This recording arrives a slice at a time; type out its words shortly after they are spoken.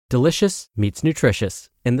Delicious meets nutritious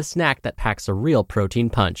in the snack that packs a real protein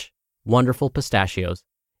punch. Wonderful Pistachios.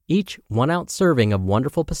 Each 1-ounce serving of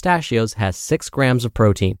Wonderful Pistachios has 6 grams of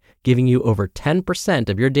protein, giving you over 10%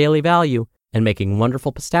 of your daily value and making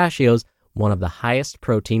Wonderful Pistachios one of the highest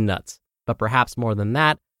protein nuts. But perhaps more than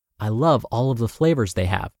that, I love all of the flavors they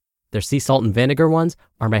have. Their sea salt and vinegar ones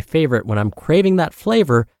are my favorite when I'm craving that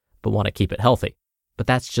flavor but want to keep it healthy. But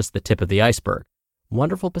that's just the tip of the iceberg.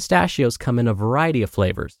 Wonderful Pistachios come in a variety of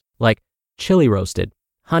flavors, like chili roasted,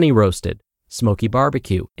 honey roasted, smoky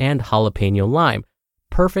barbecue, and jalapeno lime,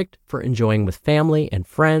 perfect for enjoying with family and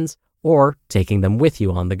friends or taking them with you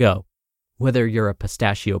on the go. Whether you're a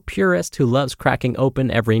pistachio purist who loves cracking open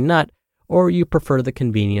every nut, or you prefer the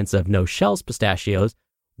convenience of no-shells pistachios,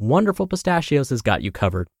 Wonderful Pistachios has got you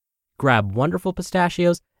covered. Grab Wonderful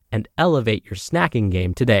Pistachios and elevate your snacking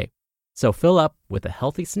game today. So fill up with a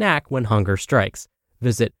healthy snack when hunger strikes.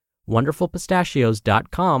 Visit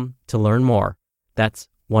wonderfulpistachios.com to learn more. That's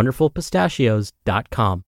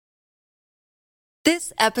wonderfulpistachios.com.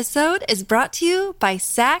 This episode is brought to you by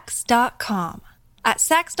Sax.com. At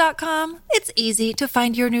Sax.com, it's easy to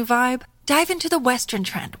find your new vibe. Dive into the Western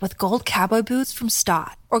trend with gold cowboy boots from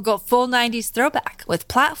Stott, or go full 90s throwback with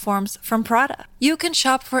platforms from Prada. You can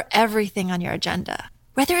shop for everything on your agenda,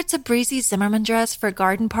 whether it's a breezy Zimmermann dress for a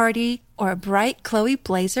garden party or a bright Chloe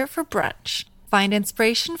blazer for brunch. Find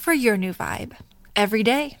inspiration for your new vibe every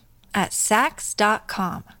day at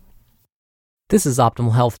Sax.com. This is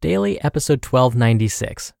Optimal Health Daily, episode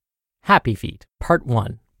 1296. Happy Feet, Part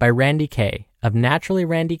 1, by Randi K. of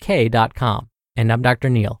naturallyrandyk.com. And I'm Dr.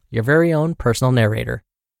 Neil, your very own personal narrator.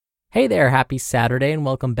 Hey there, happy Saturday, and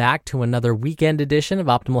welcome back to another weekend edition of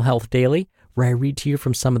Optimal Health Daily, where I read to you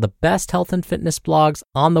from some of the best health and fitness blogs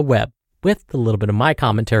on the web, with a little bit of my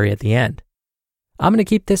commentary at the end. I'm going to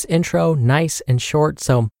keep this intro nice and short,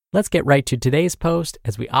 so let's get right to today's post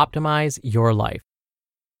as we optimize your life.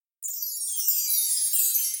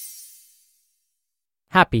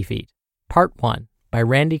 Happy Feet, Part 1, by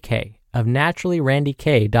Randi K. of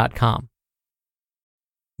naturallyrandyk.com.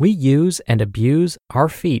 We use and abuse our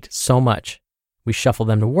feet so much. We shuffle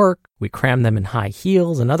them to work, we cram them in high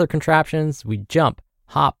heels and other contraptions, we jump,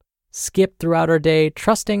 hop, skip throughout our day,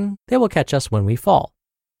 trusting they will catch us when we fall.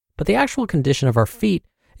 But the actual condition of our feet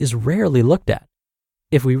is rarely looked at.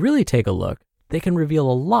 If we really take a look, they can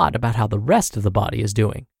reveal a lot about how the rest of the body is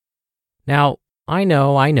doing. Now, I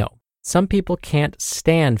know, some people can't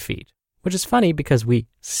stand feet, which is funny because we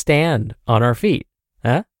stand on our feet.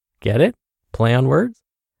 Huh? Get it? Play on words?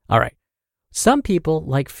 All right. Some people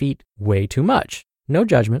like feet way too much. No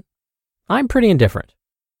judgment. I'm pretty indifferent.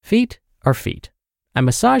 Feet are feet. I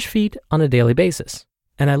massage feet on a daily basis,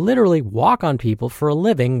 and I literally walk on people for a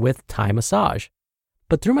living with Thai massage.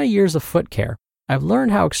 But through my years of foot care, I've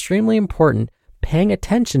learned how extremely important paying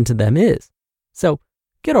attention to them is. So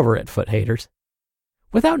get over it, foot haters.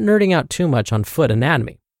 Without nerding out too much on foot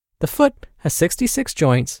anatomy, the foot has 66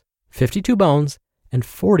 joints, 52 bones, and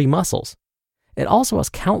 40 muscles. It also has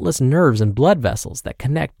countless nerves and blood vessels that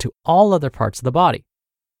connect to all other parts of the body.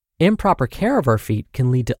 Improper care of our feet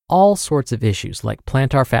can lead to all sorts of issues like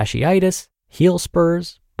plantar fasciitis, heel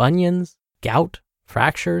spurs, bunions, gout,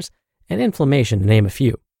 fractures, and inflammation, to name a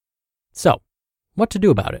few. So, what to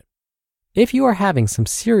do about it? If you are having some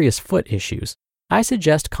serious foot issues, I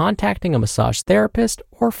suggest contacting a massage therapist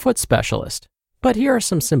or foot specialist. But here are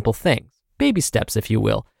some simple things, baby steps if you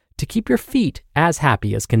will, to keep your feet as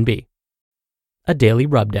happy as can be. A daily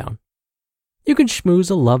rub down. You can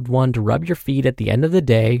schmooze a loved one to rub your feet at the end of the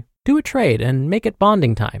day, do a trade and make it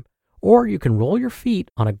bonding time. Or you can roll your feet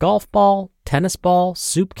on a golf ball, tennis ball,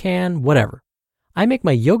 soup can, whatever. I make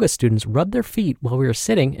my yoga students rub their feet while we are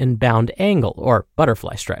sitting in bound angle or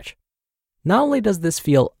butterfly stretch. Not only does this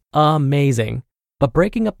feel amazing, but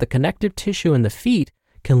breaking up the connective tissue in the feet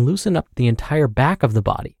can loosen up the entire back of the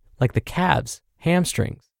body, like the calves,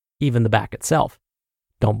 hamstrings, even the back itself.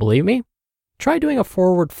 Don't believe me? Try doing a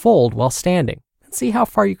forward fold while standing and see how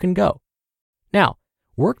far you can go. Now,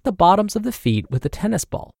 work the bottoms of the feet with a tennis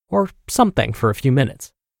ball or something for a few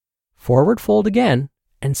minutes. Forward fold again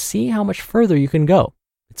and see how much further you can go.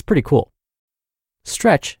 It's pretty cool.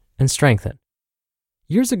 Stretch and strengthen.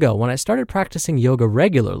 Years ago, when I started practicing yoga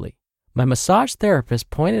regularly, my massage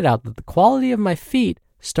therapist pointed out that the quality of my feet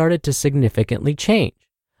started to significantly change.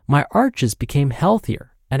 My arches became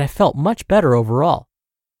healthier and I felt much better overall.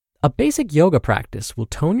 A basic yoga practice will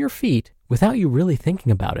tone your feet without you really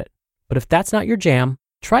thinking about it. But if that's not your jam,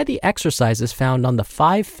 try the exercises found on the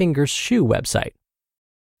 5 Fingers Shoe website.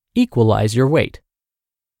 Equalize your weight.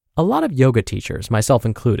 A lot of yoga teachers, myself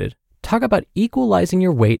included, talk about equalizing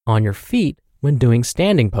your weight on your feet when doing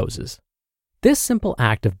standing poses. This simple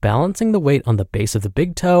act of balancing the weight on the base of the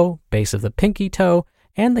big toe, base of the pinky toe,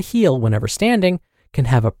 and the heel whenever standing can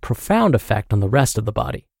have a profound effect on the rest of the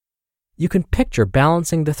body. You can picture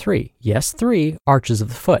balancing the three arches of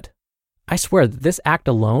the foot. I swear that this act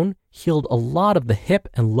alone healed a lot of the hip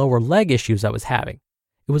and lower leg issues I was having.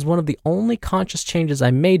 It was one of the only conscious changes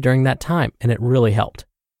I made during that time, and it really helped.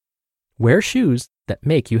 Wear shoes that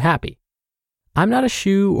make you happy. I'm not a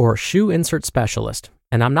shoe or shoe insert specialist,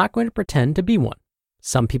 and I'm not going to pretend to be one.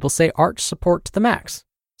 Some people say arch support to the max.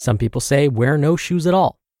 Some people say wear no shoes at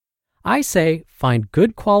all. I say find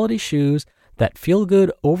good quality shoes that feel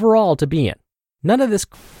good overall to be in. None of this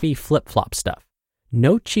creepy flip-flop stuff.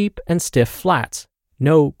 No cheap and stiff flats.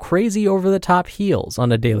 No crazy over-the-top heels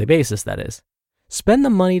on a daily basis, that is. Spend the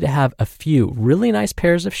money to have a few really nice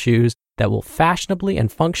pairs of shoes that will fashionably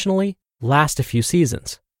and functionally last a few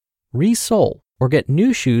seasons. Re-sole or get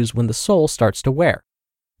new shoes when the sole starts to wear.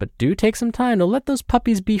 But do take some time to let those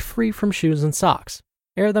puppies be free from shoes and socks.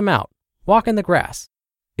 Air them out. Walk in the grass.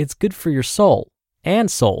 It's good for your soul and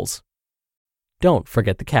soles. Don't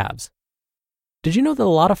forget the calves. Did you know that a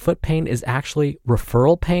lot of foot pain is actually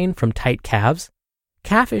referral pain from tight calves?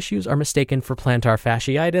 Calf issues are mistaken for plantar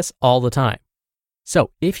fasciitis all the time. So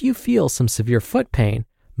if you feel some severe foot pain,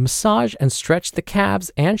 massage and stretch the calves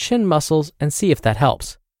and shin muscles and see if that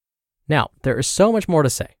helps. Now, there is so much more to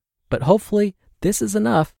say, but hopefully this is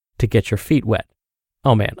enough to get your feet wet.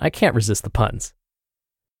 Oh man, I can't resist the puns.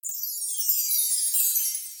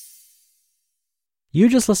 You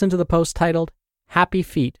just listened to the post titled Happy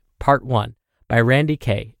Feet Part 1 by Randi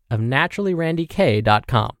K of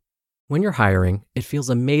naturallyrandik.com. When you're hiring, it feels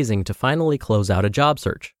amazing to finally close out a job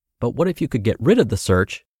search. But what if you could get rid of the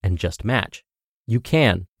search and just match? You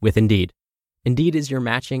can with Indeed. Indeed is your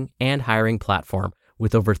matching and hiring platform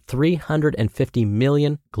with over 350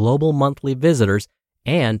 million global monthly visitors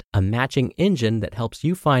and a matching engine that helps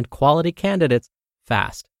you find quality candidates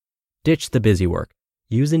fast. Ditch the busy work.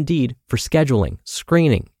 Use Indeed for scheduling,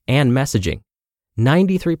 screening, and messaging.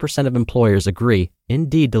 93% of employers agree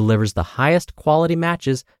Indeed delivers the highest quality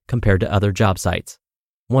matches compared to other job sites.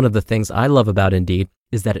 One of the things I love about Indeed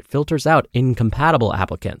is that it filters out incompatible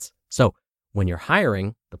applicants. So when you're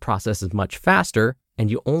hiring, the process is much faster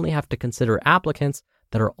and you only have to consider applicants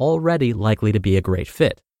that are already likely to be a great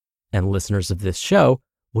fit. And listeners of this show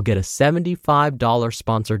will get a $75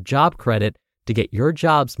 sponsored job credit to get your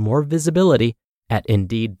jobs more visibility at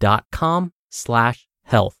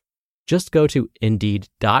Indeed.com/health. Just go to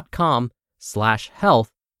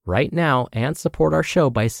Indeed.com/health right now and support our show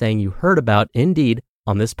by saying you heard about Indeed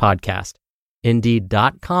on this podcast.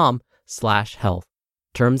 Indeed.com/health.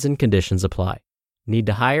 Terms and conditions apply. Need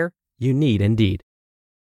to hire? You need Indeed.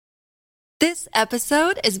 This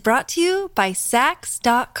episode is brought to you by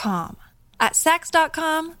Sax.com. At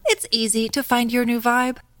Sax.com, it's easy to find your new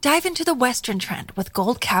vibe. Dive into the Western trend with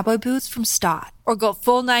gold cowboy boots from Stott, or go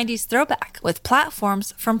full 90s throwback with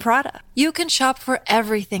platforms from Prada. You can shop for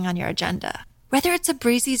everything on your agenda, whether it's a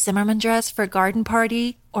breezy Zimmermann dress for a garden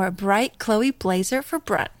party or a bright Chloe blazer for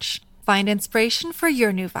brunch. Find inspiration for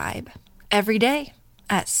your new vibe every day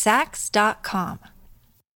at Sax.com.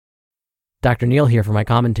 Dr. Neil here for my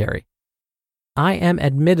commentary. I am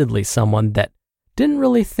admittedly someone that didn't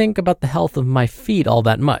really think about the health of my feet all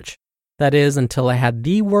that much. That is, until I had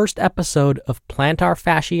the worst episode of plantar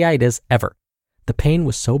fasciitis ever. The pain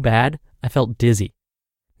was so bad, I felt dizzy.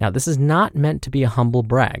 Now, this is not meant to be a humble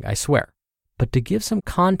brag, I swear. But to give some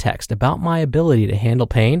context about my ability to handle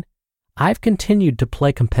pain, I've continued to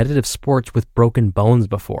play competitive sports with broken bones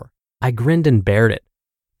before. I grinned and bared it.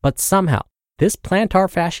 But somehow, this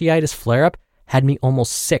plantar fasciitis flare-up had me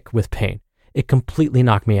almost sick with pain. It completely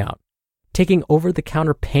knocked me out. Taking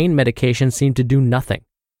over-the-counter pain medication seemed to do nothing.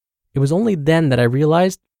 It was only then that I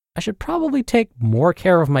realized I should probably take more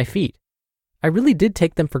care of my feet. I really did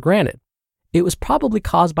take them for granted. It was probably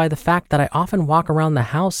caused by the fact that I often walk around the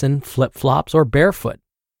house in flip-flops or barefoot,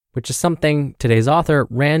 which is something today's author,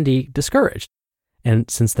 Randi, discouraged. And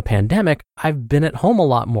since the pandemic, I've been at home a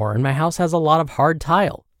lot more and my house has a lot of hard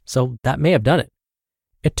tile, so that may have done it.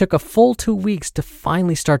 It took a full 2 weeks to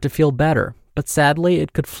finally start to feel better, but sadly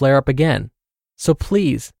it could flare up again. So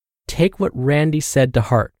please, take what Randi said to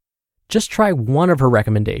heart. Just try one of her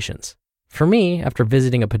recommendations. For me, after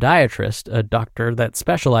visiting a podiatrist, a doctor that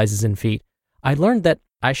specializes in feet, I learned that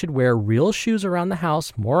I should wear real shoes around the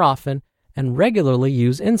house more often and regularly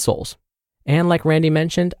use insoles. And like Randi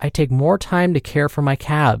mentioned, I take more time to care for my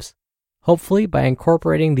calves. Hopefully, by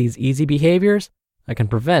incorporating these easy behaviors, I can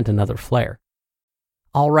prevent another flare.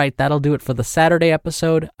 All right, that'll do it for the Saturday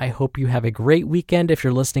episode. I hope you have a great weekend if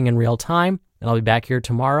you're listening in real time, and I'll be back here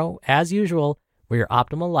tomorrow, as usual, where your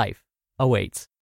optimal life awaits.